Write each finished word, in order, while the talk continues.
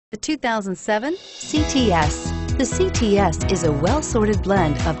The 2007 CTS. The CTS is a well-sorted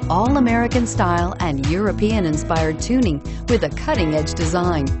blend of all-American style and European-inspired tuning with a cutting-edge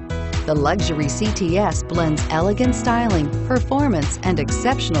design. The luxury CTS blends elegant styling, performance, and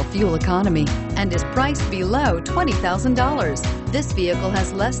exceptional fuel economy and is priced below $20,000. This vehicle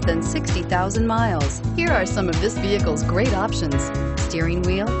has less than 60,000 miles. Here are some of this vehicle's great options: steering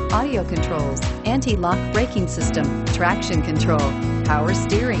wheel audio controls, anti-lock braking system, traction control, power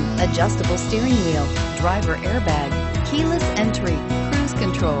steering, adjustable steering wheel, driver airbag, keyless entry, cruise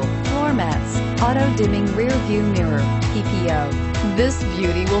control, floor mats, auto-dimming rear view mirror, PPO. This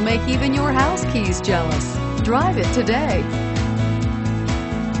beauty will make even your house keys jealous. Drive it today.